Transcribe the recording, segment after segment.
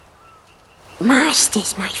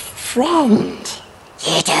Master's my friend.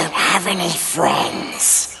 You don't have any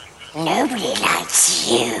friends. Nobody likes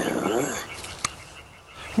you.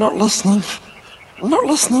 Not listening. Not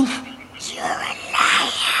listening. You're a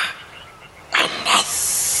liar. And a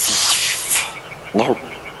thief. No.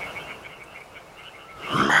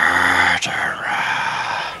 Murderer.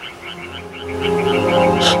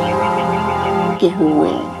 Go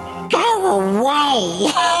away. Go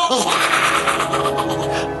away.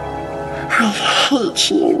 I hate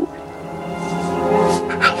you.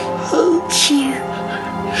 I hate you.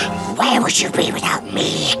 Where would you be without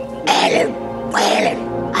me? Ellen,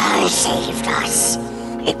 I saved us.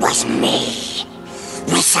 It was me.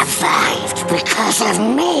 We survived because of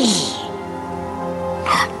me.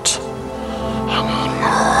 Not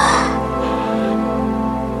anymore.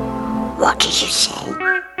 What did you say?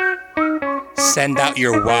 Send out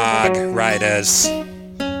your WOG, riders.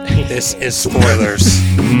 This is spoilers.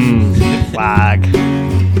 Flag.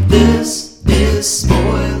 This is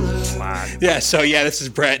spoilers. Yeah, so this is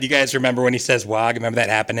Brett. You guys remember when he says WOG? Remember that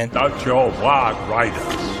happening? Out your WOG, riders.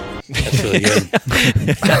 That's really good.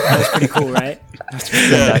 That's pretty cool, right?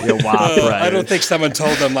 I don't think someone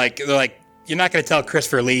told them, they're like, you're not going to tell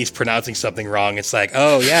Christopher Lee's pronouncing something wrong. It's like,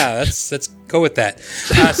 oh, yeah, let's go with that.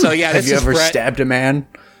 This Have you is ever Brett. stabbed a man?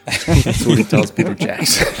 That's what he tells Peter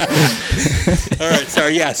Jackson. All right,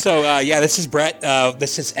 this is Brett.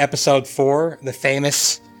 This is episode 4, the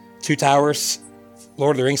famous Two Towers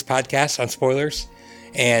Lord of the Rings podcast on spoilers.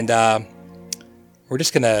 And we're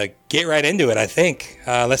just going to get right into it, I think.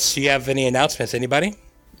 Let's see, you have any announcements, anybody?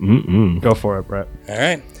 Go for it, Brett. All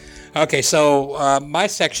right. Okay, so my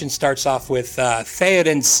section starts off with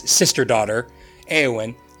Theoden's sister daughter,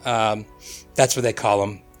 Eowyn. That's what they call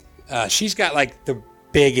him. She's got the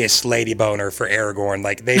biggest lady boner for Aragorn.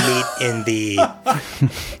 They meet in the...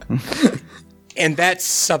 and that's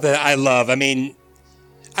something that I love. I mean,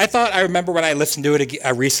 I remember when I listened to it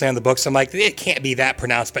recently on the books, I'm like, it can't be that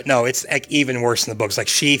pronounced, but no, it's even worse in the books.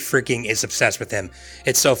 She freaking is obsessed with him.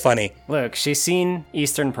 It's so funny. Look, she's seen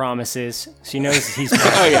Eastern Promises. She knows he's...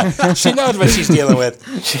 Oh, yeah. She knows what she's dealing with.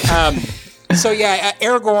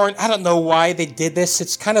 Aragorn, I don't know why they did this.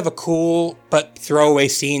 It's kind of a cool but throwaway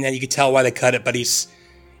scene, and you can tell why they cut it, but he's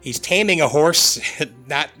taming a horse,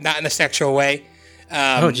 not in a sexual way.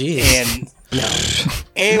 Oh, geez. And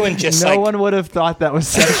Eowyn just no one would have thought that was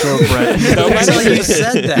sexual, Brett. Nobody you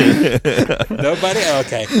said that. Nobody? Oh,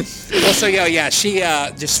 okay. Well, she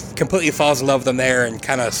just completely falls in love with him there and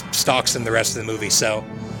kind of stalks him the rest of the movie. So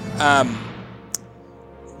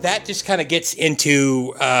that just kind of gets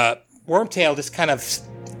into Wormtail just kind of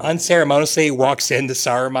unceremoniously walks into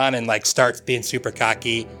Saruman and starts being super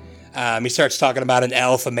cocky. He starts talking about an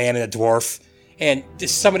elf, a man, and a dwarf. And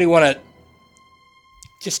does somebody want to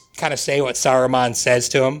just kind of say what Saruman says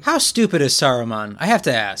to him? How stupid is Saruman? I have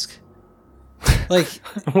to ask.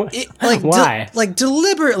 Why?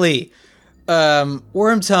 Deliberately.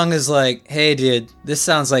 Wormtongue is like, hey, dude, this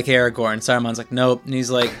sounds like Aragorn. Saruman's like, nope. And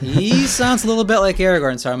he's like, he sounds a little bit like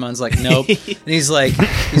Aragorn. Saruman's like, nope. And he's like,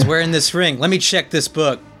 he's wearing this ring. Let me check this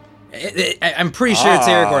book. I'm pretty sure it's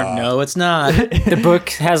Aragorn. No, it's not. The book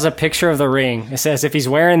has a picture of the ring. It says, if he's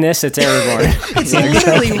wearing this, it's Aragorn. It's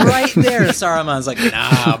literally right there. Saruman's like,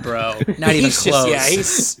 nah, bro. Not even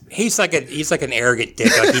close. He's like an arrogant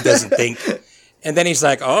dick. He doesn't think. And then he's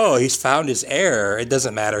like, oh, he's found his heir. It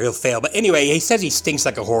doesn't matter. He'll fail. But anyway, he says he stinks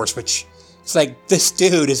like a horse, which it's like, this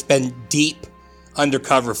dude has been deep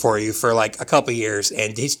undercover for you for a couple years,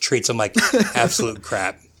 and he treats him like absolute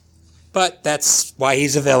crap. But that's why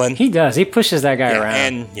he's a villain. He does. He pushes that guy around.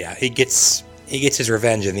 And he gets his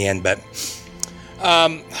revenge in the end. But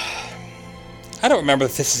I don't remember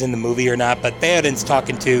if this is in the movie or not, but Theoden's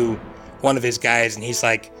talking to one of his guys, and he's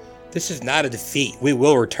like, this is not a defeat. We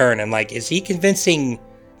will return. And is he convincing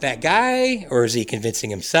that guy, or is he convincing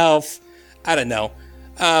himself? I don't know.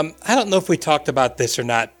 I don't know if we talked about this or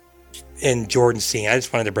not in Jordan's scene. I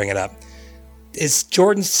just wanted to bring it up. Is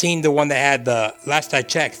Jordan's scene the one that had the, last I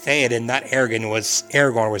checked, Theoden, not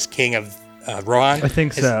Aragorn, was king of Rohan? I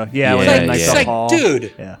think so. Yeah.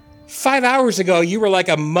 Dude, 5 hours ago you were like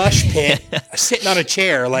a mush pit sitting on a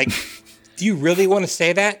chair. Do you really want to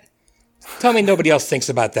say that? Tell me nobody else thinks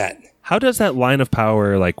about that. How does that line of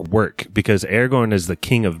power work? Because Aragorn is the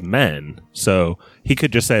king of men, so he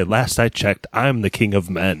could just say, "Last I checked, I'm the king of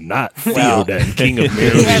men, not Theoden, king of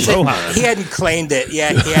Rohan." He hadn't claimed it.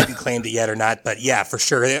 Yeah, he hadn't claimed it yet or not. But yeah, for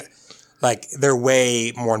sure, they're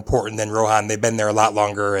way more important than Rohan. They've been there a lot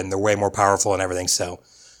longer, and they're way more powerful and everything. So,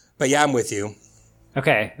 but yeah, I'm with you.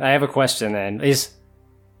 Okay, I have a question then. Is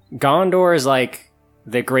Gondor is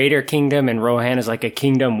the greater kingdom, and Rohan is a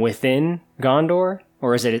kingdom within Gondor?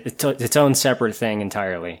 or is it its own separate thing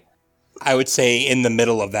entirely? I would say in the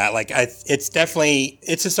middle of that. Like, it's definitely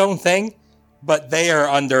its own thing, but they are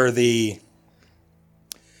under the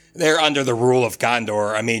rule of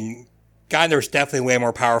Gondor. I mean, Gondor's definitely way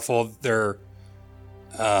more powerful. They're,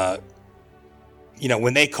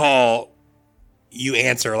 when they call, you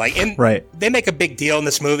answer. Like, Right. They make a big deal in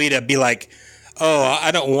this movie to be like, oh,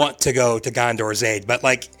 I don't want to go to Gondor's aid, but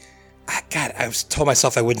like, God, I was told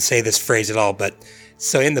myself I wouldn't say this phrase at all, but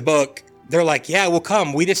so in the book, they're like, yeah, we'll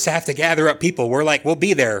come. We just have to gather up people. We're like, we'll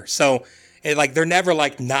be there. So, they're never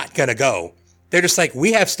like not gonna go. They're just like,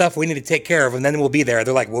 we have stuff we need to take care of, and then we'll be there.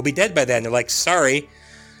 They're like, we'll be dead by then. They're like, sorry.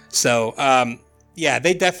 So,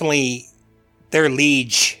 they definitely, their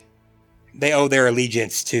liege, they owe their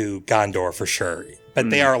allegiance to Gondor for sure. But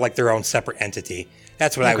they are like their own separate entity.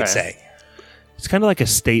 That's what I would say. It's kind of like a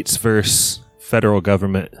states versus federal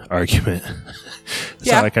government argument. That's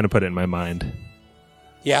how I kind of put it in my mind.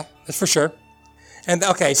 Yeah, that's for sure. And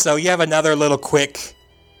okay, so you have another little quick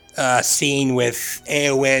scene with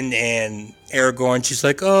Éowyn and Aragorn. She's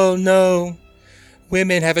like, "Oh no,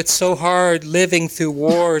 women have it so hard living through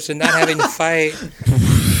wars and not having to fight."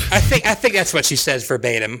 I think that's what she says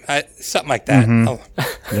verbatim, something like that.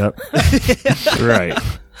 Mm-hmm. Yep. Right.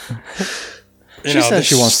 She says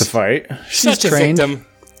she wants to fight. She's such trained. a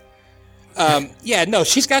victim.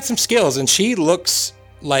 She's got some skills, and she looks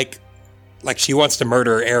like she wants to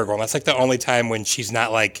murder Aragorn. That's like the only time when she's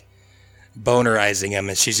not like bonerizing him,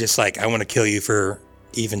 and she's just like, I want to kill you for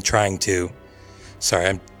even trying to. Sorry,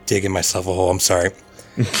 I'm digging myself a hole. I'm sorry.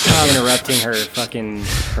 Interrupting her fucking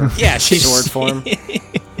she's sword form.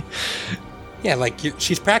 Yeah, like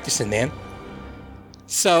she's practicing, man.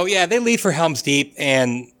 So yeah, they leave for Helm's Deep,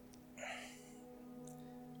 and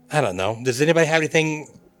I don't know. Does anybody have anything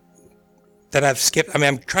that I've skipped? I mean,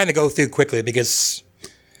 I'm trying to go through quickly because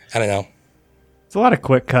I don't know. It's a lot of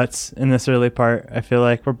quick cuts in this early part. I feel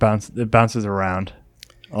like it bounces around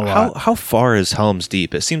a lot. How far is Helm's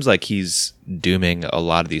Deep? It seems like he's dooming a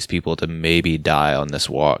lot of these people to maybe die on this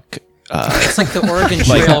walk. It's like the Oregon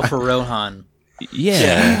Trail for Rohan.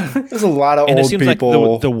 Yeah. There's a lot of And it old seems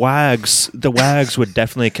people. like the wags would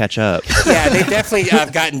definitely catch up. Yeah, they definitely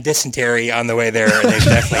have gotten dysentery on the way there, and they've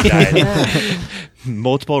definitely died.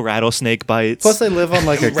 Multiple rattlesnake bites. Plus, they live on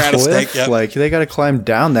like a Rattlesnake, cliff. yep. Like they got to climb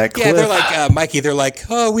down that cliff. Yeah, they're like, Mikey, they're like,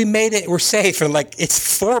 oh, we made it, we're safe. And like,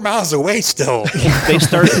 it's 4 miles away still. they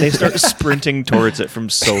start sprinting towards it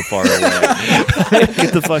from so far away.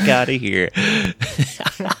 Get the fuck out of here.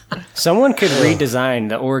 Someone could redesign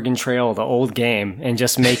the Oregon Trail, the old game, and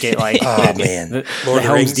just make it like the Lord of the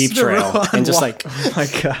Helm's Rings. Deep Trail, and just like Oh my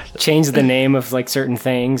god. change the name of like certain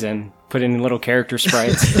things and put in little character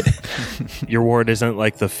sprites. Your ward isn't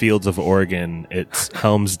like the fields of Oregon. It's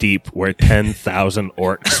Helm's Deep, where 10,000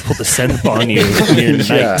 orcs will descend upon you in your night.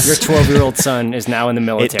 Yeah. Your 12-year-old son is now in the It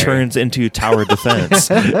military. turns into tower defense.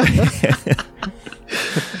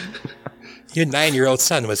 Your 9-year-old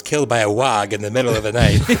son was killed by a wog in the middle of the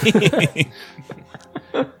night.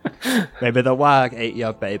 Maybe the wag ate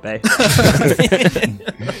your baby.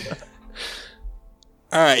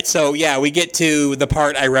 All right, so yeah, we get to the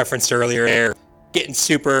part I referenced earlier. They're getting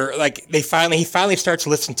super like he finally starts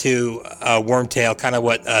listening to Wormtail, kind of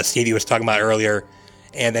what Stevie was talking about earlier,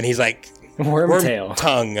 and then he's like, Wormtail.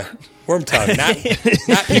 Wormtongue,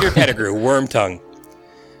 not Peter Pettigrew, Wormtongue.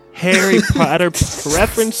 Harry Potter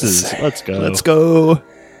references. Let's go. Let's go.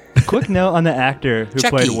 Quick note on the actor who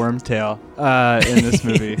Chucky. played Wormtail in this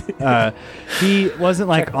movie. He wasn't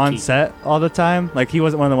like on set all the time. Like he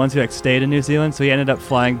wasn't one of the ones who like stayed in New Zealand, so he ended up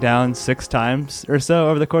flying down 6 times or so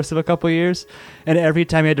over the course of a couple years. And every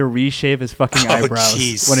time he had to reshave his fucking eyebrows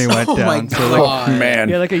jeez. when he went Oh my down. So like god. Man.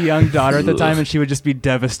 he had like a young daughter at the time, and she would just be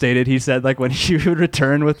devastated. He said like when he would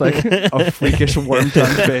return with like a freakish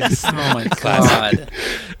worm-tongue face. Oh my god.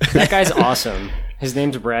 That guy's awesome. His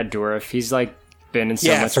name's Brad Dourif. He's like been in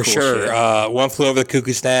so Yeah, much for cool sure. shit. One Flew Over the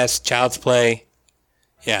Cuckoo's Nest, Child's Play.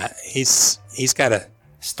 Yeah, he's got a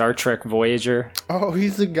Star Trek Voyager. Oh,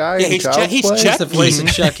 he's the guy Yeah, in he's Child's he's Play? Chucky. That's the voice of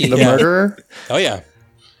Chucky. The Yeah. murderer? Oh yeah.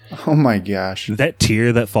 Oh my gosh. That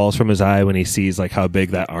tear that falls from his eye when he sees like how big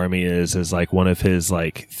that army is like one of his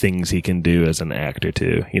like things he can do as an actor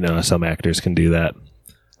too. You know, some actors can do that.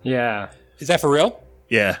 Yeah. Is that for real?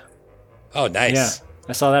 Yeah. Oh, nice. Yeah.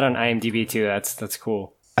 I saw that on IMDb too. That's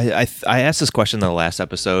cool. I asked this question in the last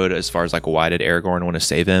episode as far as like why did Aragorn want to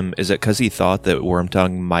save him? Is it because he thought that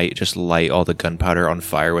Wormtongue might just light all the gunpowder on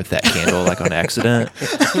fire with that candle like on accident?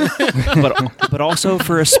 but also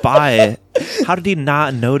for a spy, how did he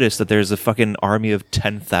not notice that there's a fucking army of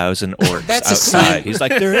 10,000 orcs That's a outside? scene- He's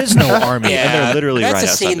like, there is no army, and they're literally that's right a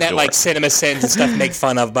outside scene the that door. like Cinema Sins and stuff make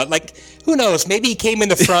fun of, but like who knows? Maybe he came in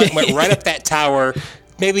the front, and went right up that tower.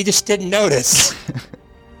 Maybe he just didn't notice.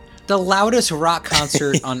 The loudest rock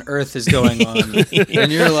concert on Earth is going on,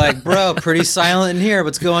 and you're like, bro, pretty silent in here.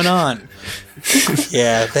 What's going on?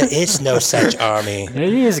 Yeah, there is no such army.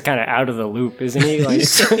 He is kind of out of the loop, isn't he? Like,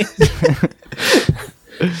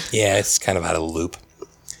 Yeah, it's kind of out of the loop.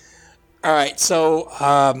 All right,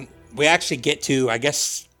 so we actually get to, I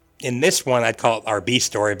guess, in this one, I'd call it our B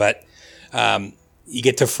story, but you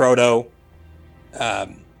get to Frodo.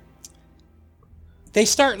 They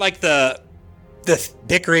start like the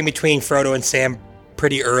bickering between Frodo and Sam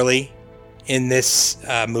pretty early in this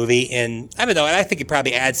movie, and I don't know, and I think it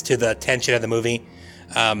probably adds to the tension of the movie.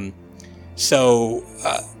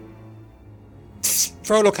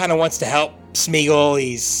 Frodo kind of wants to help Smeagol.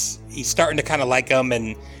 He's starting to kind of like him,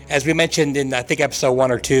 and as we mentioned in I think episode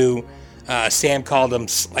 1 or 2, Sam called him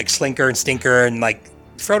like Slinker and Stinker, and like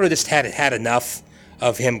Frodo just had enough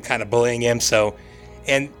of him kind of bullying him. So,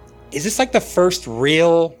 and is this like the first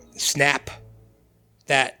real snap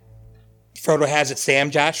that Frodo has at Sam,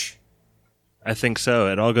 Josh? I think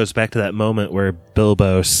so. It all goes back to that moment where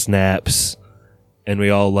Bilbo snaps, and we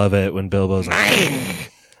all love it when Bilbo's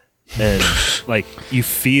like, and like you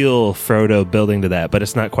feel Frodo building to that, but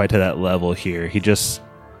it's not quite to that level here. He just,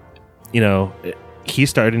 he's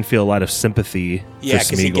starting to feel a lot of sympathy Yeah, for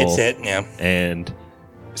because he gets Smeagol, it. Yeah, and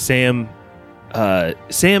Sam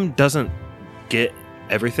doesn't get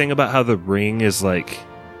everything about how the ring is like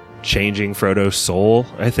changing Frodo's soul,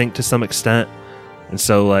 I think, to some extent. And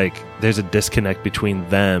so like there's a disconnect between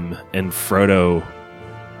them and Frodo.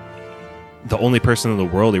 The only person in the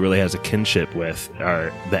world he really has a kinship with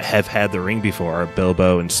that have had the ring before are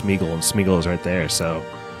Bilbo and Smeagol is right there. So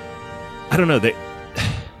I don't know.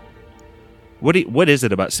 What is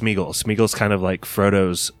it about Smeagol? Smeagol's kind of like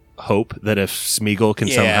Frodo's hope that if Smeagol can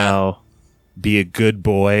somehow be a good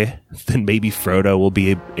boy, then maybe Frodo will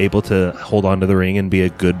be able to hold on to the ring and be a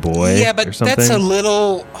good boy. yeah, but or something. that's a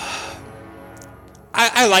little.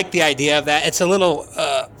 I like the idea of that. It's a little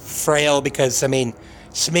frail because I mean,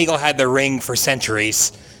 Smeagol had the ring for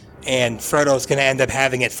centuries, and Frodo's going to end up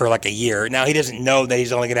having it for like a year. Now he doesn't know that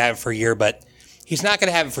he's only going to have it for a year, but he's not going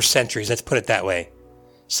to have it for centuries. Let's put it that way.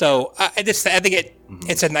 So I think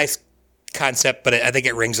it's a nice concept, but I think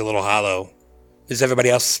it rings a little hollow. Does everybody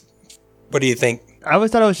else? What do you think? I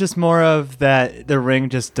always thought it was just more of that the ring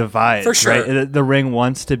just divides. For sure. Right? The ring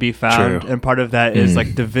wants to be found, True. and part of that is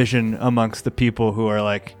like division amongst the people who are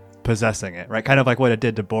like possessing it, right? Kind of like what it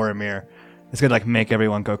did to Boromir. It's gonna like make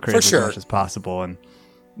everyone go crazy sure. as much as possible, and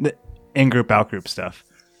the in-group, out-group stuff.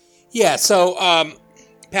 Yeah, so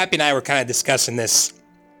Pappy and I were kind of discussing this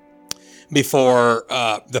before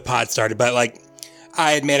the pod started, but like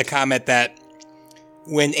I had made a comment that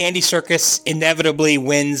when Andy Serkis inevitably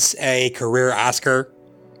wins a career Oscar,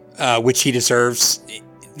 which he deserves,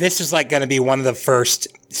 this is like going to be one of the first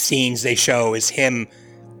scenes they show is him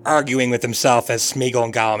arguing with himself as Smeagol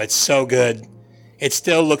and Gollum. It's so good. It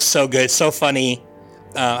still looks so good. It's so funny.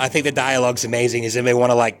 I think the dialogue's amazing. Does anybody want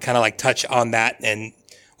to like kind of like touch on that and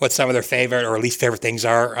what some of their favorite or least favorite things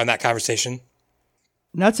are on that conversation?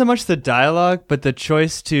 Not so much the dialogue, but the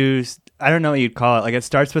choice to, I don't know what you'd call it. Like it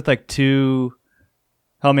starts with like two,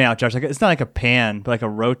 help me out, Josh. Like it's not like a pan, but like a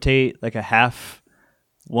rotate, like a half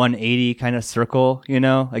 180 kind of circle,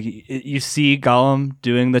 Like you see Gollum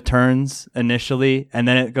doing the turns initially, and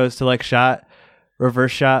then it goes to like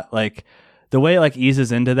reverse shot. Like the way it like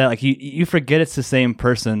eases into that, like you forget it's the same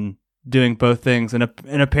person doing both things. And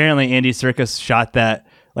apparently Andy Serkis shot that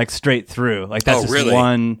like straight through. Like that's just really?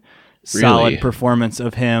 one solid Really? performance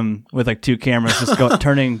of him with like two cameras just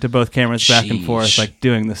turning to both cameras back and forth, Sheesh. like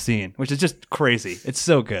doing the scene, which is just crazy. It's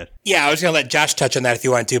so good. Yeah, I was going to let Josh touch on that if you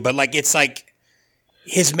want to, but like it's like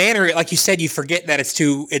his manner, like you said, you forget that it's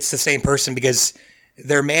the same person because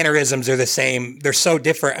their mannerisms are the same. They're so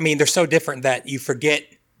different. I mean, they're so different that you forget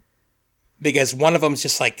because one of them's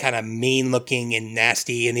just like kind of mean looking and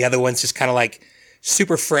nasty, and the other one's just kind of like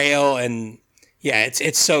super frail. And yeah,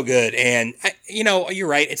 it's so good. And you're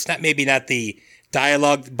right. It's maybe not the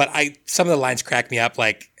dialogue, but some of the lines crack me up.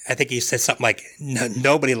 Like I think he said something like,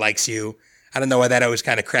 "Nobody likes you." I don't know why that always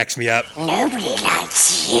kind of cracks me up. Nobody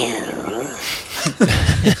likes you.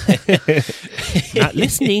 Not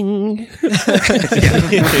listening.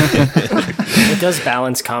 it does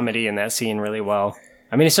balance comedy in that scene really well.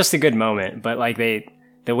 I mean, it's just a good moment, but like the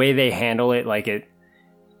way they handle it, like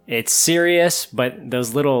it's serious, but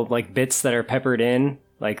those little like bits that are peppered in,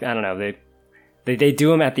 like I don't know, they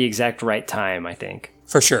do them at the exact right time, I think.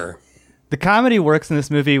 For sure. the comedy works in this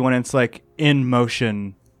movie when it's like in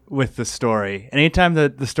motion with the story. Anytime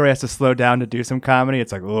the story has to slow down to do some comedy,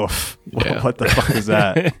 it's like, oof, what the fuck is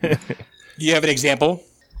that? You have an example?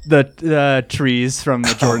 The trees from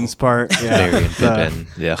the Jordan's part. Yeah. Merry and Pippin.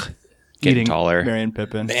 Yeah. Getting taller. Merry and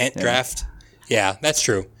Pippin. The ant draft. Yeah, that's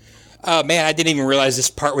true. Oh man, I didn't even realize this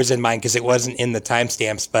part was in mine because it wasn't in the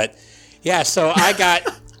timestamps. But yeah, so I got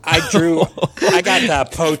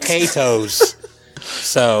potatoes.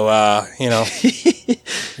 So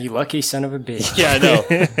You lucky son of a bitch. Yeah, I know.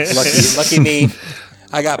 lucky me.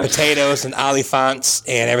 I got potatoes and oliphants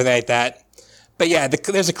and everything like that. But yeah,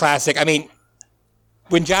 there's a classic. I mean,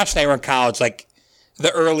 when Josh and I were in college, like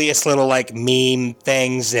the earliest little like meme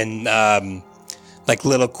things and like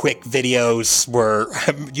little quick videos were.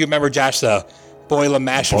 Do you remember, Josh? The boil them,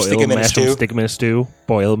 mash them, stick them in a stew. Stick them in a stew.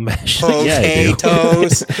 Boil them, mash them. Yeah, I do.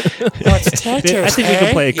 Potatoes. What's taters? I think we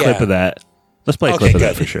can play a clip of that. Let's play a clip of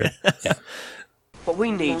that for sure. Yeah. What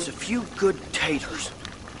we need's a few good taters.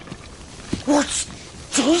 What's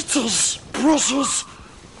taters, precious?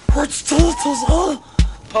 What's taters, huh?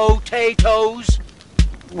 Potatoes.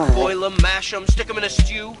 Boil 'em, mash 'em, stick 'em in a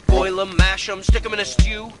stew. Boil 'em, mash 'em, stick 'em in a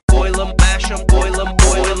stew. Boil 'em, mash 'em, boil 'em,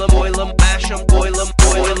 boil 'em, boil 'em, mash 'em, boil 'em,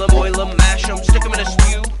 boil 'em, boil 'em, mash 'em, stick 'em in a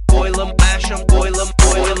stew. Boil 'em, mash 'em, boil 'em,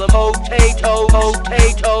 boil 'em. Potato,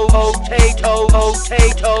 potato, potato,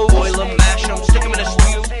 potato. Boil 'em, mash 'em, stick 'em in a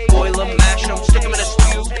stew. Boil 'em, mash 'em, stick 'em in a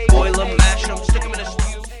stew. Boil 'em, mash 'em, stick 'em in a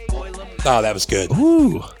stew. Boil 'em. Oh, that was good.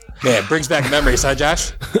 Ooh. Man, brings back memories, huh,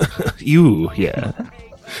 Josh? Yeah.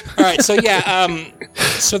 All right, so yeah,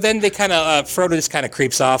 so then they kind of Frodo just kind of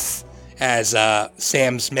creeps off as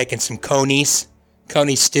Sam's making some coney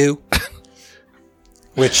stew,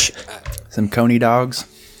 which Some coney dogs.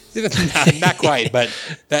 not quite, but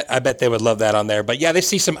that I bet they would love that on there. But yeah, they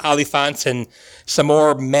see some oliphants and some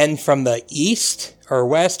more men from the east or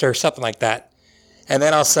west or something like that, and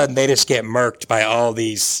then all of a sudden they just get murked by all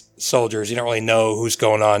these soldiers. You don't really know who's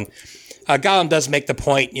going on. Gollum does make the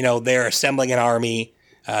point, they're assembling an army.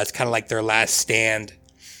 It's kind of like their last stand.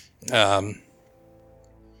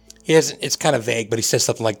 It's kind of vague, but he says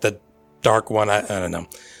something like the dark one. I don't know.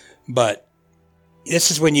 But this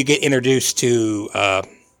is when you get introduced to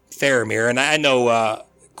Faramir. And I know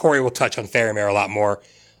Corey will touch on Faramir a lot more.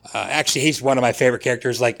 Actually, he's one of my favorite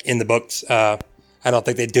characters, like in the books. I don't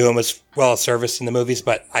think they do him as well as service in the movies,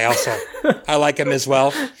 but I like him as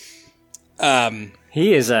well.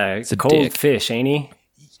 He is a cold dick. fish, ain't he?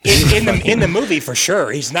 In the movie, for sure,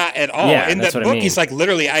 he's not at all. Yeah, in the that's what I book, mean. he's like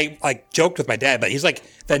literally. I like joked with my dad, but he's like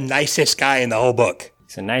the nicest guy in the whole book,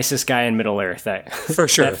 He's the nicest guy in Middle Earth. That for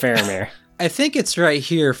sure. That Faramir. I think it's right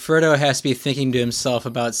here. Frodo has to be thinking to himself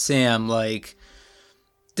about Sam, like,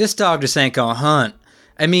 this dog just ain't gonna hunt.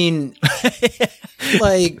 I mean,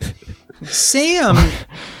 like, Sam,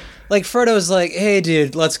 like, Frodo's like, hey,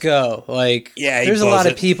 dude, let's go. Like, Yeah, he there's a blows lot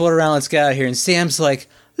of it. people around, let's get out of here. And Sam's like,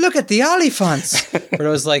 look at the oliphants.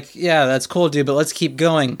 Frodo's like, yeah, that's cool, dude, but let's keep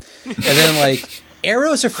going. And then, like,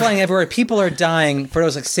 arrows are flying everywhere. People are dying.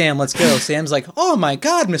 Frodo's like, Sam, let's go. Sam's like, oh my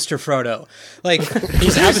God, Mr. Frodo. Like,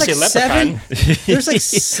 He's obviously a leprechaun. there's like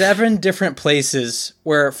 7 different places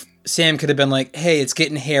where Sam could have been like, hey, it's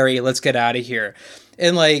getting hairy. Let's get out of here.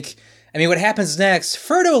 And like, I mean, what happens next?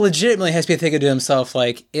 Frodo legitimately has to be thinking to himself,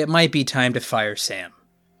 like, it might be time to fire Sam.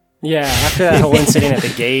 Yeah, after that whole incident at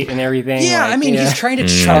the gate and everything. Yeah, like, I mean, yeah. he's trying to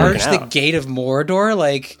charge Working the out. gate of Mordor.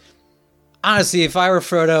 Like, honestly, if I were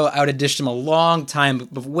Frodo, I would have dished him a long time,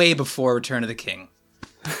 way before Return of the King.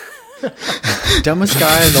 Dumbest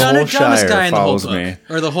guy in the whole Dumbest Shire guy in the whole follows book. me.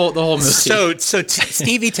 Or the whole movie. So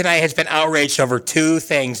Stevie tonight has been outraged over 2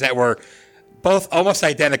 things that were both almost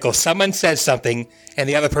identical. Someone says something, and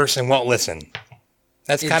the other person won't listen.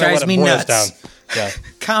 That's It kind of drives what it me boils nuts. down. Yeah.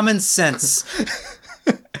 Common sense.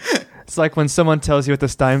 It's like when someone tells you what the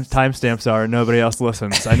timestamps are and nobody else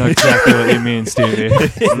listens. I know exactly what you mean, Stevie.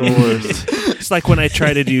 It's the worst. It's like when I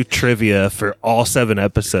try to do trivia for all 7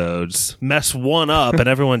 episodes, mess one up, and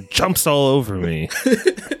everyone jumps all over me.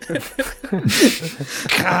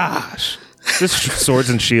 Gosh. Is this Swords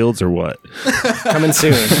and Shields or what? Coming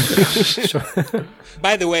soon.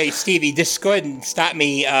 By the way, Stevie, just go ahead and stop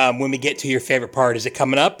me when we get to your favorite part. Is it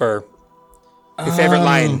coming up or your favorite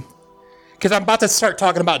line? Because I'm about to start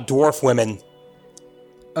talking about dwarf women.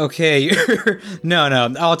 Okay, no,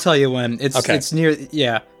 I'll tell you when. It's near.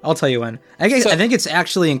 Yeah, I'll tell you when. I think it's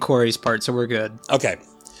actually in Corey's part, so we're good. Okay.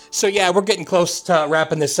 So yeah, we're getting close to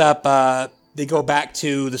wrapping this up. They go back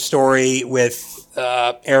to the story with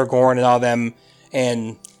Aragorn and all them,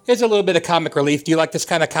 and there's a little bit of comic relief. Do you like this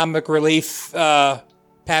kind of comic relief,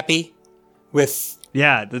 Pappy? With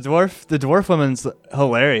Yeah, the dwarf woman's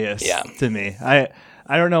hilarious Yeah. to me.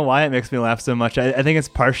 I don't know why it makes me laugh so much. I think it's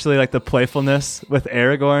partially like the playfulness with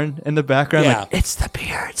Aragorn in the background. Yeah. Like, it's the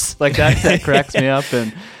beards. Like that cracks me up.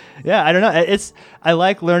 And yeah, I don't know. I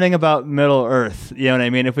like learning about Middle Earth. You know what I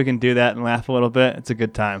mean? If we can do that and laugh a little bit, it's a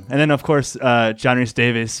good time. And then, of course, John Rhys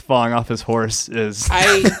Davies falling off his horse is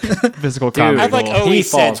physical comedy. I've like gold. always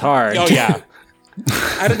He falls said, hard. Oh yeah.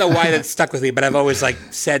 I don't know why that stuck with me, but I've always like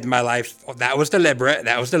said in my life, oh, that was deliberate.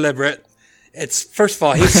 That was deliberate. It's first of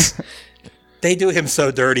all, they do him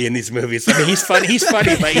so dirty in these movies. I mean, he's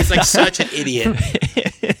funny, but he's like such an idiot.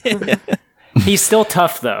 He's still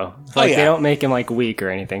tough though. Like yeah. they don't make him like weak or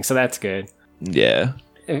anything, so that's good. Yeah.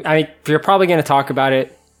 I mean, you're probably going to talk about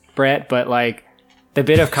it, Brett, but like the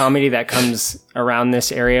bit of comedy that comes around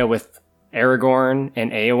this area with Aragorn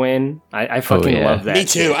and Éowyn, I fucking yeah. love that. Me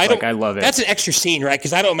too. shit. I love it. That's an extra scene, right?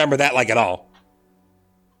 Because I don't remember that like at all.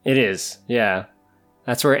 It is, yeah.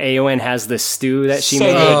 That's where Éowyn has the stew that she So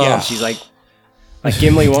made. good, yeah. And she's like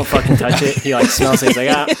Gimli won't fucking touch it. He like smells it. He's like,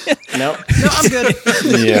 nope. No, I'm good.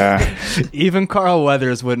 Yeah. Even Carl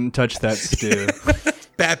Weathers wouldn't touch that stew.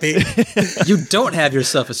 Bappy. You don't have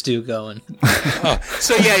yourself a stew going.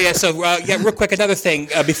 So real quick, another thing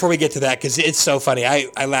before we get to that, because it's so funny.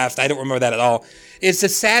 I laughed. I don't remember that at all. It's a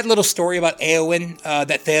sad little story about Éowyn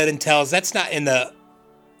that Theoden tells. That's not in the...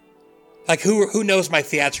 Like, who knows my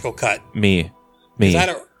theatrical cut? Me. 'Cause I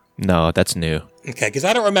don't... No, that's new. Okay, because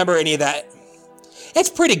I don't remember any of that. It's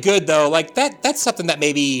pretty good, though. Like, that's something that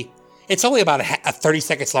maybe... It's only about a 30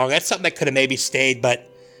 seconds long. That's something that could have maybe stayed, but,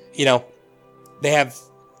 you know, they have...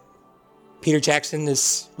 Peter Jackson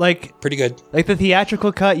is Like pretty good. Like the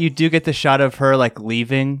theatrical cut, you do get the shot of her like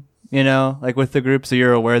leaving, you know, like with the group, so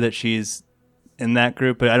you're aware that she's in that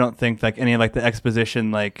group. But I don't think like any of like the exposition,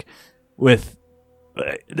 like with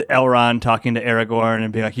Elrond talking to Aragorn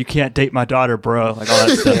and being like, "You can't date my daughter, bro," like all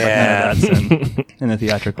that stuff. Yeah. Like, none of that's in the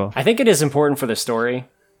theatrical. I think it is important for the story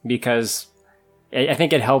because I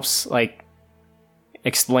think it helps like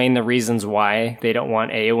explain the reasons why they don't want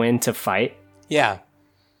Éowyn to fight. Yeah.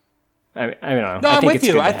 I don't know. No, I I'm think with it's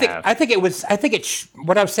you. good I to think have. I think it was. I think it.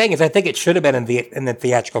 What I'm saying is, I think it should have been in the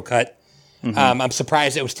theatrical cut. Mm-hmm. I'm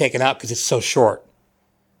surprised it was taken out because it's so short.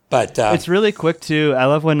 But It's really quick too. I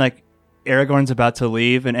love when like Aragorn's about to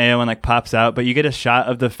leave and Éowyn like pops out, but you get a shot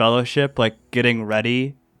of the Fellowship like getting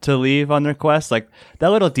ready to leave on their quest. Like that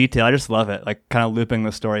little detail, I just love it. Like kind of looping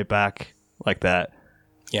the story back like that.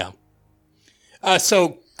 yeah.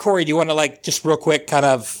 So Corey, do you want to like just real quick kind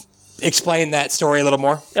of explain that story a little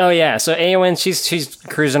more? Oh yeah, so Éowyn, she's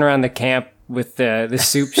cruising around the camp with the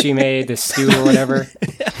soup she made, the stew or whatever.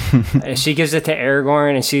 She gives it to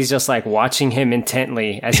Aragorn, and she's just like watching him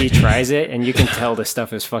intently as he tries it, and you can tell this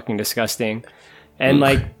stuff is fucking disgusting. And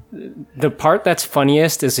like the part that's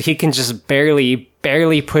funniest is he can just barely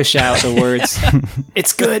push out the words,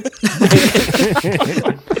 "It's good."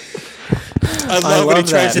 I love when he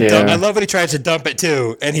tries to that. dump. Yeah. I love when he tries to dump it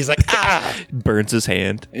too, and he's like, ah. Burns his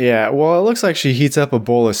hand. Yeah, well, it looks like she heats up a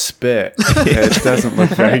bowl of spit. It doesn't look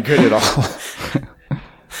very good at all.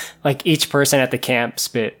 Like each person at the camp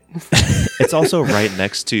spit. It's also right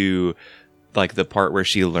next to like the part where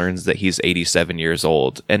she learns that he's 87 years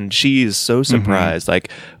old, and she's so surprised, like,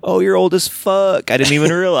 "Oh, you're old as fuck! I didn't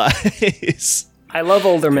even realize." I love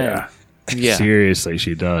older men. Yeah. Seriously,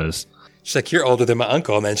 she does. She's like, you're older than my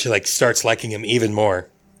uncle, and then she like starts liking him even more,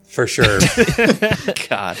 for sure.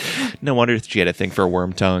 God, no wonder she had a thing for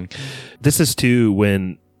Wormtongue. This is too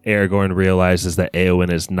when Aragorn realizes that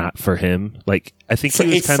Éowyn is not for him. Like, I think he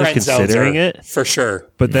was kind of friend zones considering her, it, for sure.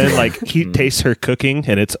 but then like he tastes her cooking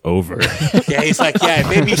and it's over. Yeah, he's like, yeah,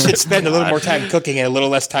 maybe you should spend a little more time cooking and a little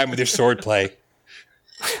less time with your sword play.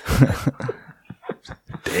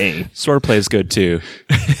 Dang. Swordplay is good too.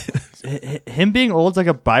 Him being old is like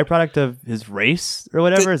a byproduct of his race or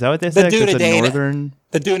whatever. Is that what they say? Like, it's a Dunedain. northern.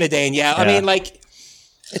 The Dunedain, yeah. I Yeah. mean, like,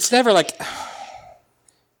 it's never like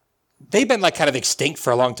they've been like kind of extinct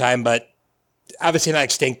for a long time, but obviously not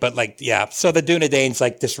extinct, but like, yeah. So the Dunedain's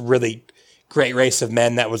like this really great race of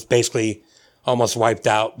men that was basically almost wiped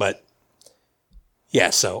out, but yeah.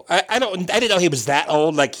 So I didn't know he was that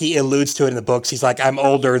old. Like he alludes to it in the books. He's like, I'm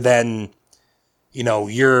older than, you know,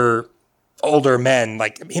 you're older men.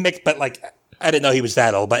 Like he makes, but like I didn't know he was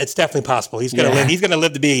that old. But it's definitely possible. He's gonna live. He's gonna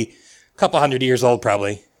live to be a couple 100 years old,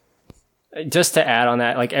 probably. Just to add on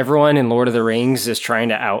that, like everyone in Lord of the Rings is trying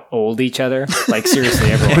to out old each other. Like seriously,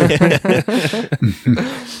 everyone.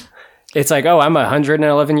 It's like, oh, I'm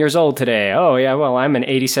 111 years old today. Oh yeah, well, I'm an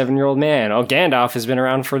 87-year-old man. Oh, Gandalf has been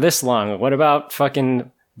around for this long. What about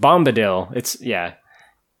fucking Bombadil? It's yeah,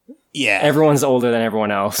 everyone's older than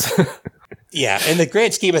everyone else. Yeah, in the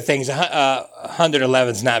grand scheme of things,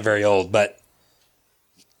 111 is not very old, but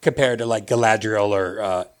compared to like Galadriel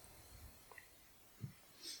or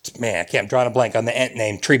man, I'm drawing a blank on the ant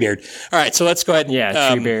name, Treebeard. All right, so let's go ahead. Yeah,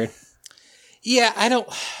 Treebeard. Yeah, I don't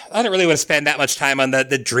really want to spend that much time on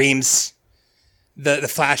the dreams, the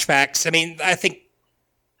flashbacks. I mean, I think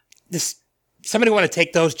this. Somebody want to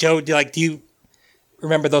take those, Joe? Do you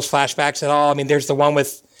remember those flashbacks at all? I mean, there's the one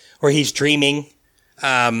where he's dreaming.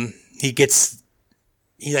 He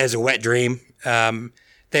has a wet dream.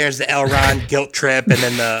 There's the Elrond guilt trip, and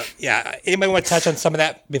then anybody want to touch on some of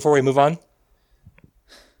that before we move on?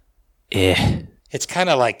 Yeah. It's kind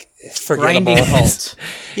of like forgettable. Grinding halt.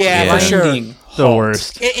 Yeah, for sure. The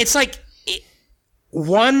worst. It's like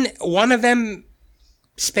one of them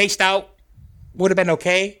spaced out would have been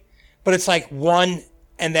okay, but it's like one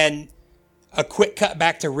and then a quick cut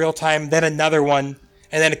back to real time, then another one,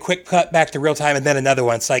 and then a quick cut back to real time, and then another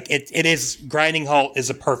one. It's like it is grinding halt is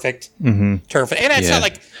a perfect term for it. And it's not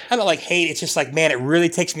like I don't like hate. It's just like, man, it really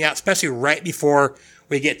takes me out, especially right before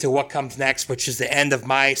we get to what comes next, which is the end of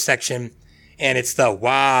my section, and it's the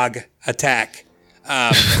Wog attack,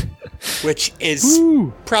 which is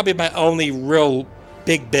probably my only real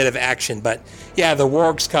big bit of action. But yeah, the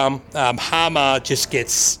wargs come. Hama just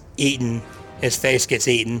gets eaten. His face gets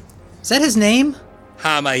eaten. Is that his name?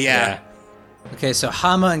 Hama, yeah. Okay, so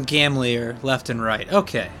Hama and Gimli are left and right.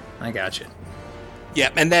 Okay, I got you.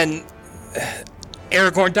 Yep, and then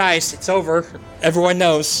Aragorn dies. It's over. Everyone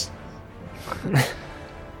knows.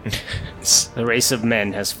 The race of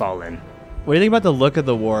men has fallen. What do you think about the look of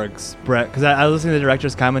the wargs, Brett? Because I was listening to the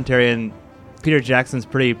director's commentary, and Peter Jackson's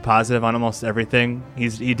pretty positive on almost everything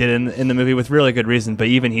he did in the movie with really good reason. But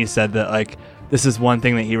even he said that like this is one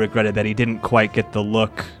thing that he regretted, that he didn't quite get the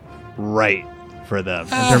look right for them in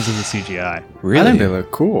terms of the CGI. Really? I think they look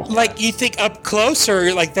cool. Like, you think up close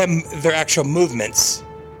or like their actual movements?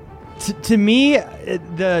 To me,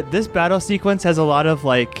 this battle sequence has a lot of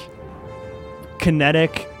like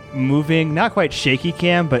kinetic moving, not quite shaky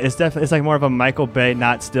cam, but it's like more of a Michael Bay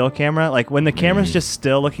not still camera. Like when the camera's just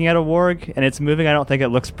still looking at a warg and it's moving, I don't think it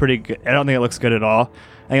looks pretty good. I don't think it looks good at all.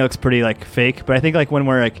 I think it looks pretty like fake. But I think like when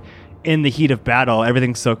we're like in the heat of battle,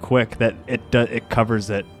 everything's so quick that it covers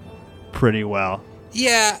it pretty well.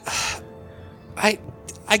 Yeah, I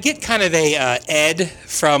get kind of a Ed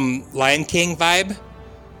from Lion King vibe.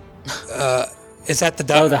 Is that the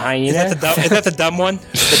dumb? Oh, the hyena. Is that the dumb one?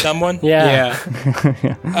 The dumb one? Yeah.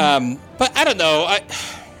 But I don't know.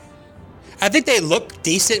 I think they look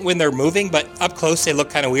decent when they're moving, but up close they look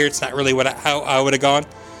kind of weird. It's not really how I would have gone.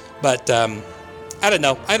 But I don't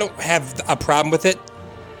know. I don't have a problem with it.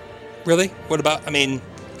 Really? What about? I mean,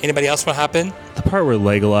 anybody else want to hop in? The part where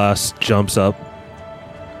Legolas jumps up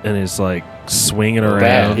and is like swinging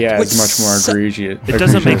around. Yeah, it's much more egregious. It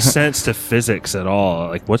doesn't make sense to physics at all.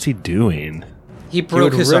 Like, what's he doing? He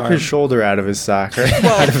broke his rip arm. his shoulder out of his socket.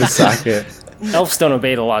 Out of his socket. Elves don't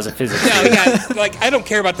obey the laws of physics. No, yeah, like I don't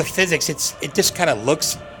care about the physics. It just kind of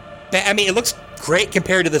looks bad. I mean, it looks great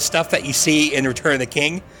compared to the stuff that you see in Return of the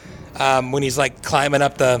King, when he's like climbing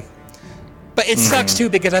up the. But it sucks too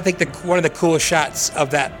because I think one of the coolest shots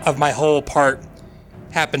of my whole part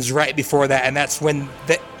happens right before that, and that's when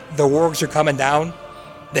the wargs are coming down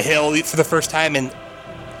the hill for the first time, and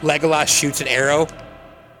Legolas shoots an arrow,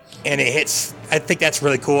 and it hits. I think that's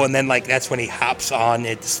really cool, and then like that's when he hops on.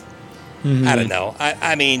 It's I don't know.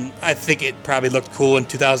 I mean, I think it probably looked cool in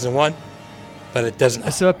 2001, but it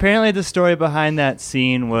doesn't. So apparently the story behind that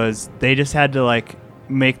scene was they just had to like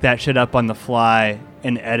make that shit up on the fly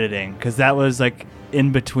in editing, because that was like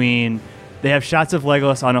in between. They have shots of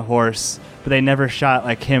Legolas on a horse, but they never shot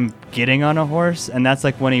like him getting on a horse, and that's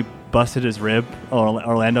like when he busted his rib,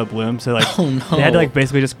 Orlando Bloom. So like they had to like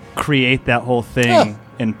basically just create that whole thing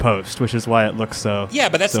in post, which is why it looks so. Yeah,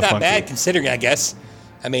 but that's so not funky. bad considering, I guess.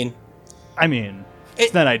 I mean,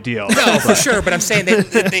 it's not ideal. No, for sure. But I'm saying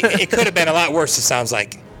that it could have been a lot worse. It sounds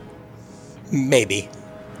like maybe.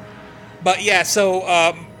 But yeah,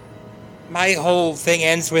 so my whole thing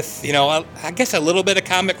ends with I guess a little bit of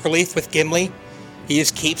comic relief with Gimli. He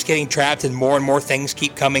just keeps getting trapped, and more things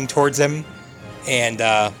keep coming towards him, and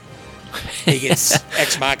he gets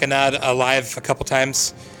Ex Machina alive a couple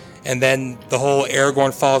times, and then the whole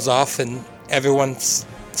Aragorn falls off, and everyone's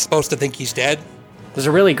supposed to think he's dead. There's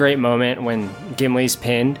a really great moment when Gimli's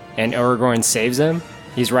pinned and Aragorn saves him.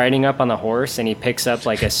 He's riding up on the horse, and he picks up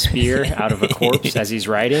like a spear out of a corpse as he's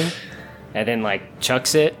riding, and then like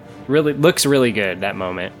chucks it. Really looks really good, that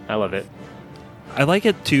moment. I love it. I like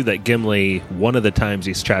it too that Gimli, one of the times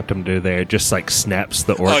he's trapped him to there, just like snaps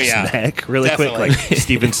the orc's neck really Definitely. quick, like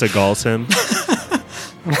Steven Seagal's him.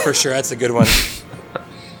 For sure, that's a good one.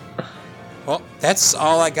 Well, that's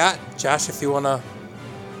all I got. Josh, if you want to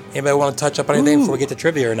Anybody want to touch up on anything before we get to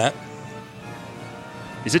trivia or not?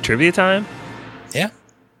 Is it trivia time? Yeah.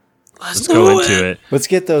 Let's go into it. Let's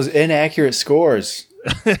get those inaccurate scores.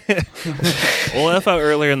 Well, I found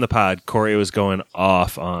earlier in the pod, Corey was going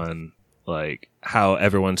off on like how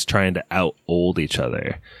everyone's trying to out old each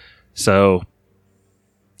other. So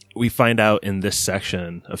we find out in this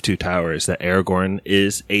section of Two Towers that Aragorn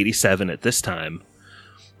is 87 at this time.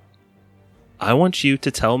 I want you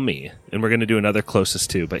to tell me, and we're going to do another closest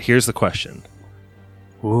to, but here's the question.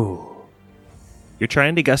 Ooh. You're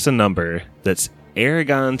trying to guess a number that's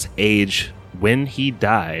Aragorn's age when he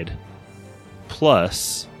died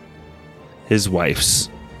plus his wife's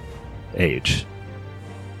age.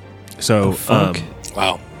 So,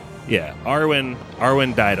 Wow. yeah,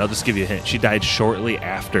 Arwen died. I'll just give you a hint. She died shortly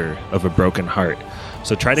after of a broken heart.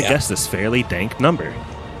 So try to guess this fairly dank number.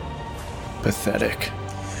 Pathetic.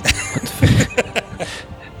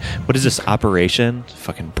 What is this operation?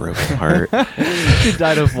 Fucking broken heart. She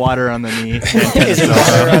died of water on the knee. Is it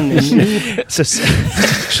water on the knee? So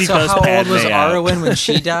she So does how old Padme was out. Arwen when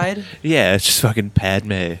she died? Yeah, it's just fucking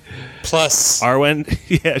Padme. Plus, Arwen,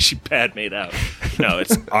 yeah, she Padme'd out. No,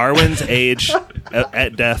 it's Arwen's age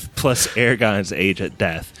at death plus Aragorn's age at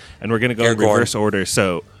death. And we're going to go in Aragorn. reverse order.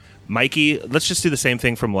 So, Mikey, let's just do the same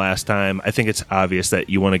thing from last time. I think it's obvious that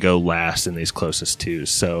you want to go last in these closest twos.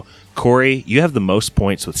 So, Corey, you have the most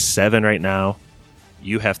points with 7 right now.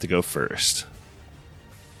 You have to go first.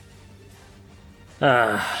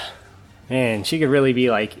 Man, she could really be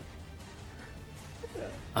like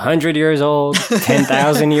 100 years old,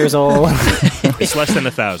 10,000 years old. It's less than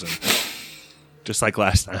 1,000. Just like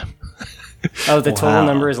last time. Oh, the total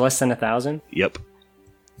number is less than 1,000? Yep.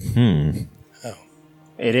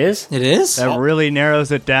 It is? It is? That really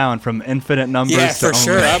narrows it down from infinite numbers. yeah, to for only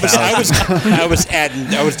sure. I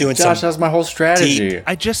was doing Josh, some. that's my whole strategy.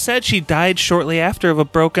 I just said she died shortly after of a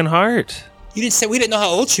broken heart. You didn't say we didn't know how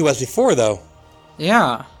old she was before, though.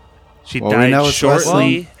 Yeah. She Well, we know died it's less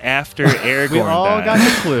shortly after Aragorn We all died. got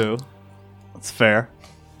the clue. That's fair.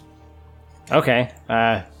 Okay.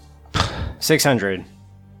 600.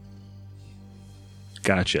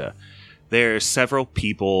 Gotcha. There are several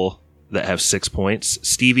people that have 6 points.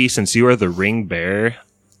 Stevie, since you are the ring bearer,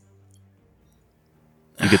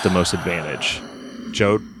 you get the most advantage.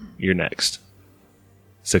 Joe, you're next.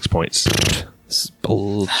 6 points. This is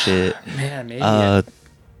bullshit. Man, maybe. I'm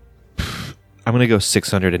gonna go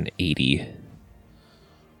 680.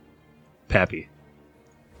 Pappy.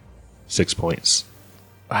 6 points.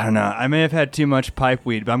 I don't know. I may have had too much pipe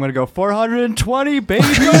weed, but I'm going to go 420, baby.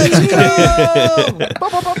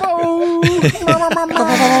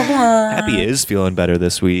 Happy is feeling better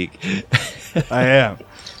this week. I am.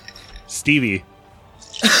 Stevie.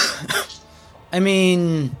 I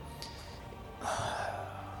mean,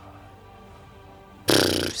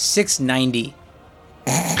 690.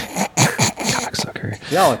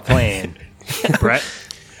 Cocksucker. Y'all are playing. Brett.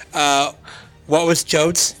 What was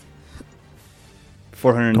Jode's?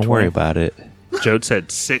 420. Don't worry about it. Joe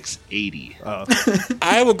said 680.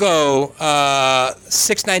 I will go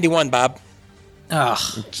 691, Bob.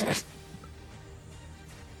 Ugh.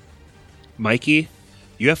 Mikey,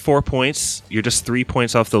 you have 4 points. You're just 3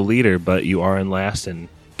 points off the leader, but you are in last and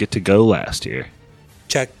get to go last here.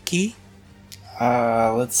 Chucky?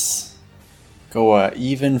 Let's go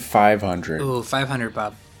even 500. Ooh, 500,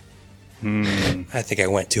 Bob. I think I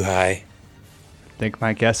went too high. I think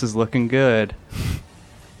my guess is looking good.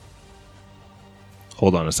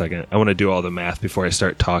 Hold on a second. I want to do all the math before I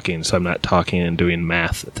start talking, so I'm not talking and doing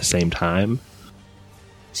math at the same time.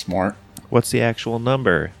 Smart. What's the actual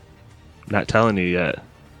number? Not telling you yet.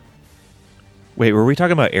 Wait, were we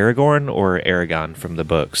talking about Aragorn or Aragon from the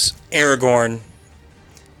books? Aragorn.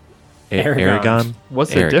 Aragon?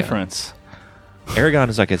 What's the Aragon. difference? Aragon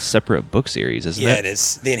is like a separate book series, isn't Yeah, it? it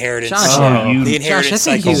is. The Inheritance. Josh, The Inheritance Josh, I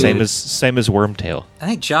think cycle. you- Same as Wormtail. I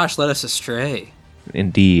think Josh led us astray.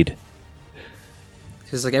 Indeed.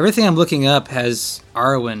 Because, like, everything I'm looking up has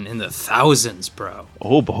Arwen in the thousands, bro.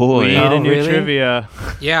 Oh boy. We need Oh, a new really? trivia.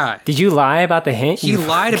 Yeah. Did you lie about the hint? He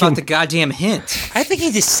lied about the goddamn hint. I think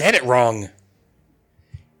he just said it wrong.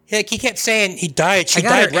 Like, he kept saying he died. She I got,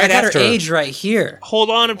 died her, right I got after. her age right here. Hold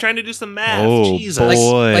on, I'm trying to do some math. Oh, Jesus.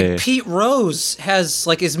 boy. Like Pete Rose has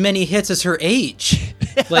like as many hits as her age.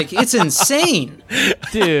 Like it's insane.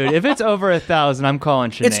 Dude, if it's over 1,000, I'm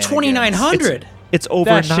calling shenanigans. It's 2,900. It's over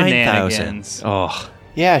That's 9,000. shenanigans. Oh.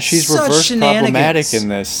 Yeah, she's Such reverse shenanigans. problematic in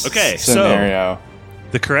this Okay, so- scenario.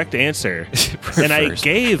 The correct answer. And I Reversed.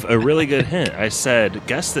 gave a really good hint. I said,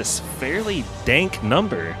 guess this fairly dank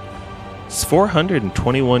number. It's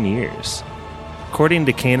 421 years. according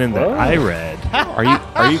to canon that I read,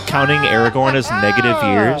 Are you counting Aragorn as negative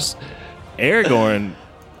years? Aragorn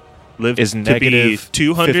lived Is to be negative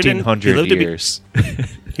 200 1500 years.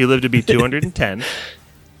 He lived to be 210,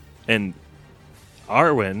 and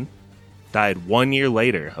Arwen died 1 year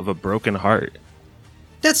later of a broken heart.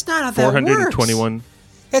 That's not how that works. 421.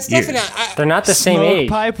 That's Years. definitely not. They're not the same Smoke age.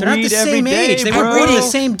 pipe They're not the weed every same day, age. They bro. were born on the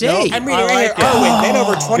same day. I'm reading right here. like it. Arwen, then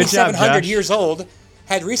over Good job, 2,700 Josh. years old,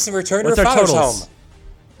 had recently returned What's to her our father's totals? home.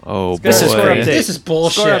 Oh boy. This is score update. This is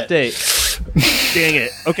bullshit. Score update. Dang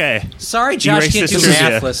it. Okay. Sorry, Josh can't do racist trivia.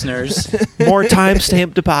 math, listeners. More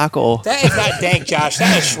timestamp debacle. That is not dank, Josh.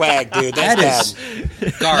 That is swag, dude. That's That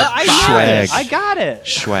is bad. Swag. I got it.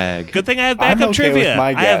 Swag. Good thing I have I'm backup okay with trivia.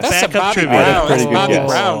 my I have guess. That's a backup Bobby trivia. Brown. That's Pretty good Bobby guess.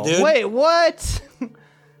 Brown, dude. Wait, what?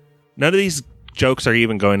 None of these jokes are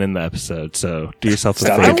even going in the episode, so do yourself a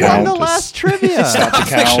Stop favor. it, I won count. the last trivia. Stop the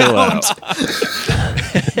count. Chill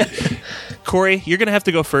out. Corey, you're going to have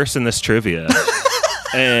to go first in this trivia.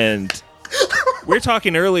 And we were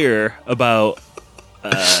talking earlier about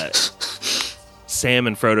Sam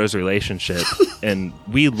and Frodo's relationship, and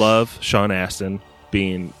we love Sean Astin,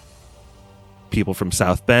 being people from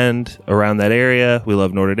South Bend, around that area. We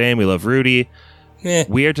love Notre Dame. We love Rudy. Eh.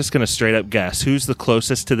 We are just going to straight up guess who's the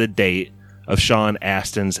closest to the date of Sean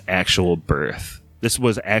Astin's actual birth. This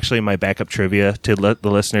was actually my backup trivia to let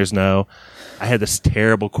the listeners know. I had this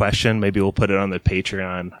terrible question. Maybe we'll put it on the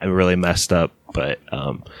Patreon. I really messed up. But,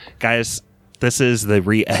 guys, this is the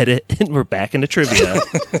re-edit, and we're back into trivia.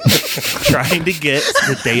 Trying to get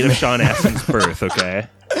the date of Sean Astin's birth, okay?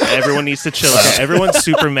 Everyone needs to chill out. Everyone's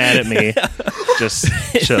super mad at me. Just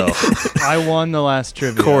chill. I won the last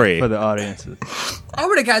trivia Corey. for the audiences. I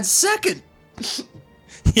would have got second.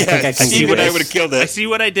 Yeah, I can see do what I this. would have killed I it. see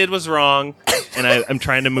what I did was wrong, and I'm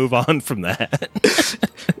trying to move on from that.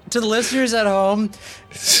 To the listeners at home,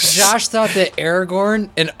 Josh thought that Aragorn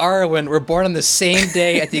and Arwen were born on the same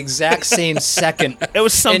day at the exact same second. It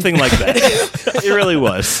was something like that. It really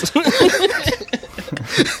was.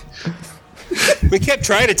 We kept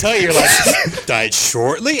trying to tell you, you're like, died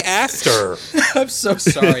shortly after. I'm so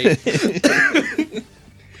sorry.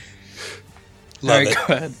 Love Alright, it. go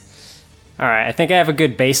ahead. All right, I think I have a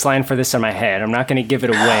good baseline for this in my head. I'm not going to give it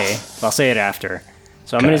away. But I'll say it after.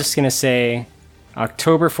 So I'm just going to say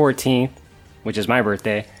October 14th, which is my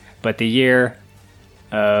birthday, but the year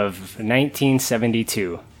of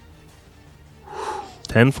 1972.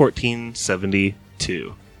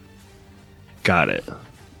 10/14/72. Got it.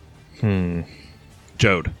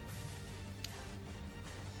 Jode.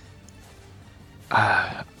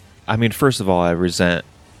 I mean, first of all, I resent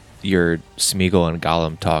your Smeagol and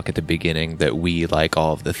Gollum talk at the beginning that we like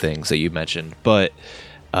all of the things that you mentioned. But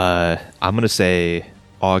I'm going to say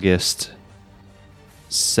August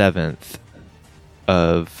 7th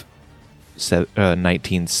of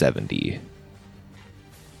 1970.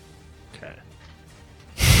 Okay.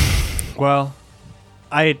 Well,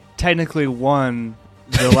 I technically won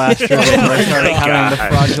the last trivia. I started counting the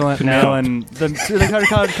fraudulent mail-in,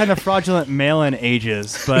 kind of fraudulent mail-in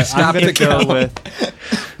ages, but Stop I'm going the to go count. with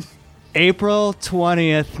April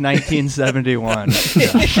 20th, 1971.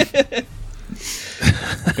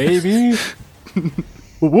 Baby.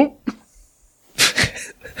 Whoop.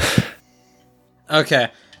 Okay.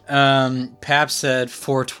 Pap said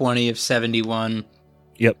 420 of 71.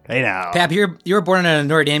 Yep. Hey now. Pap, you were born in a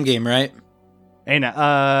Notre Dame game, right? Hey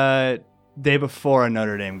now. Day before a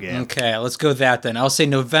Notre Dame game. Okay, let's go with that then. I'll say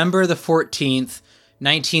November the 14th,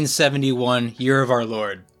 1971, year of our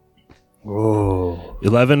Lord.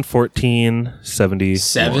 11/14/70.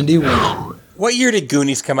 71. What year did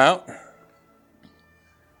Goonies come out?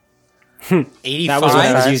 85? That was what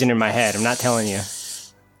I was using in my head. I'm not telling you.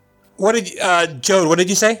 What did Jode? What did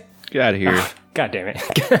you say? Get out of here. God damn it.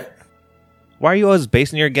 Why are you always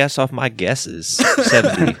basing your guess off my guesses?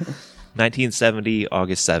 70. 1970,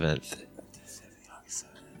 August 7th.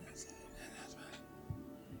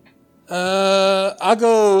 I'll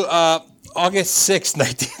go August 6th,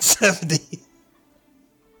 1970.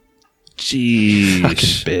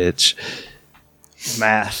 Jeez. Bitch.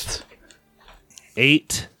 Math.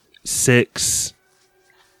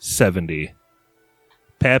 8/6/70.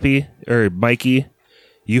 Pappy or Mikey,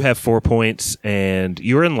 you have 4 points, and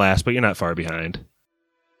you're in last, but you're not far behind.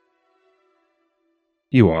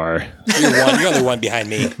 You are. You're only one behind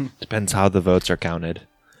me. Depends how the votes are counted.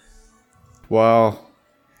 Well,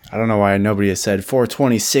 I don't know why nobody has said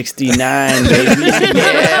 42069, baby.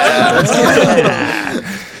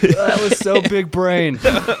 That was so big brain.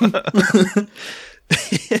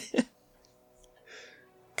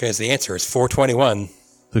 Because the answer is 421.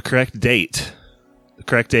 The correct date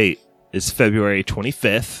is February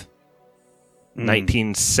 25th,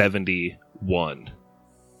 1971.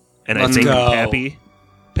 And I Let's think, go.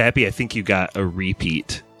 Pappy, I think you got a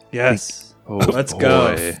repeat. Yes. Oh, Let's boy.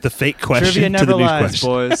 go. The fake question Trivia to never the new lies, question.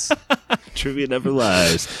 boys. Trivia never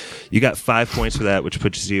lies. You got 5 points for that, which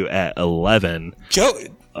puts you at 11. Joe,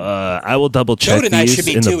 I will double check Joe and I these should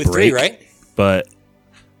be in 2 the with break, 3, right? but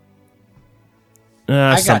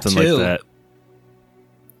got something 2. like that.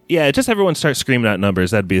 Yeah, just everyone start screaming out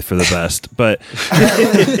numbers. That'd be for the best. But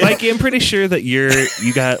Mikey, I'm pretty sure that you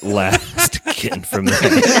got last again from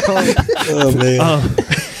that. Oh, man.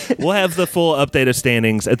 We'll have the full update of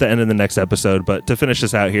standings at the end of the next episode. But to finish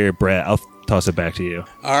this out here, Brett, I'll toss it back to you.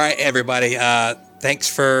 All right, everybody.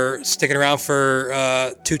 Thanks for sticking around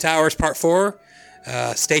for Two Towers Part 4.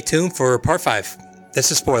 Stay tuned for Part 5.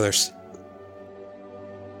 This is Spoilers.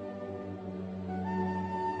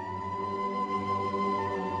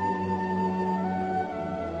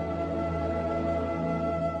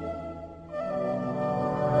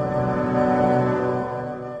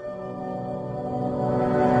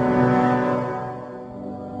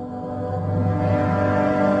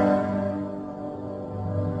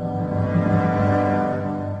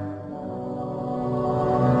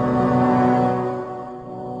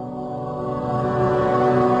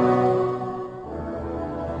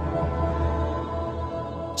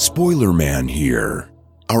 Spoiler Man here.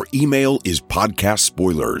 Our email is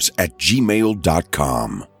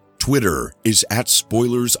podcastspoilers@gmail.com. Twitter is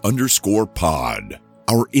 @spoilers_pod.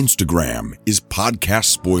 Our Instagram is Podcast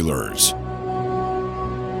Spoilers.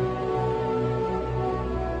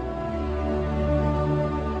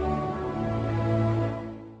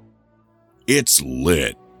 It's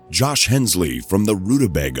lit. Josh Hensley from the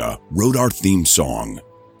Rutabaga wrote our theme song.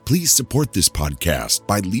 Please support this podcast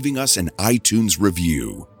by leaving us an iTunes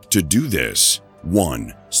review. To do this,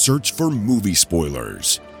 1. Search for Movie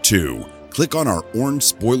Spoilers. 2. Click on our orange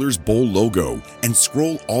Spoilers Bowl logo and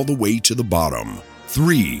scroll all the way to the bottom.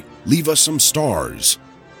 3. Leave us some stars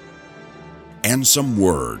and some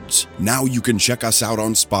words. Now you can check us out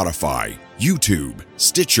on Spotify, YouTube,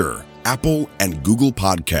 Stitcher, Apple, and Google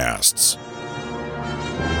Podcasts.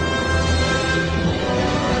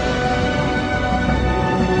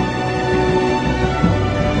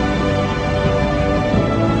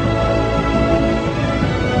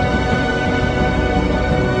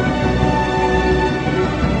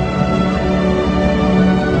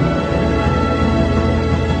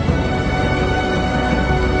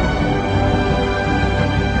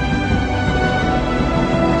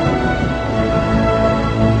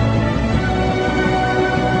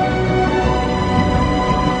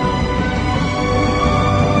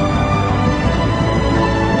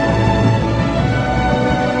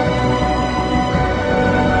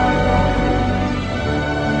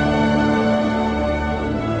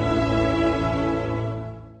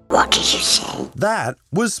 That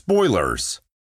was Spoilers.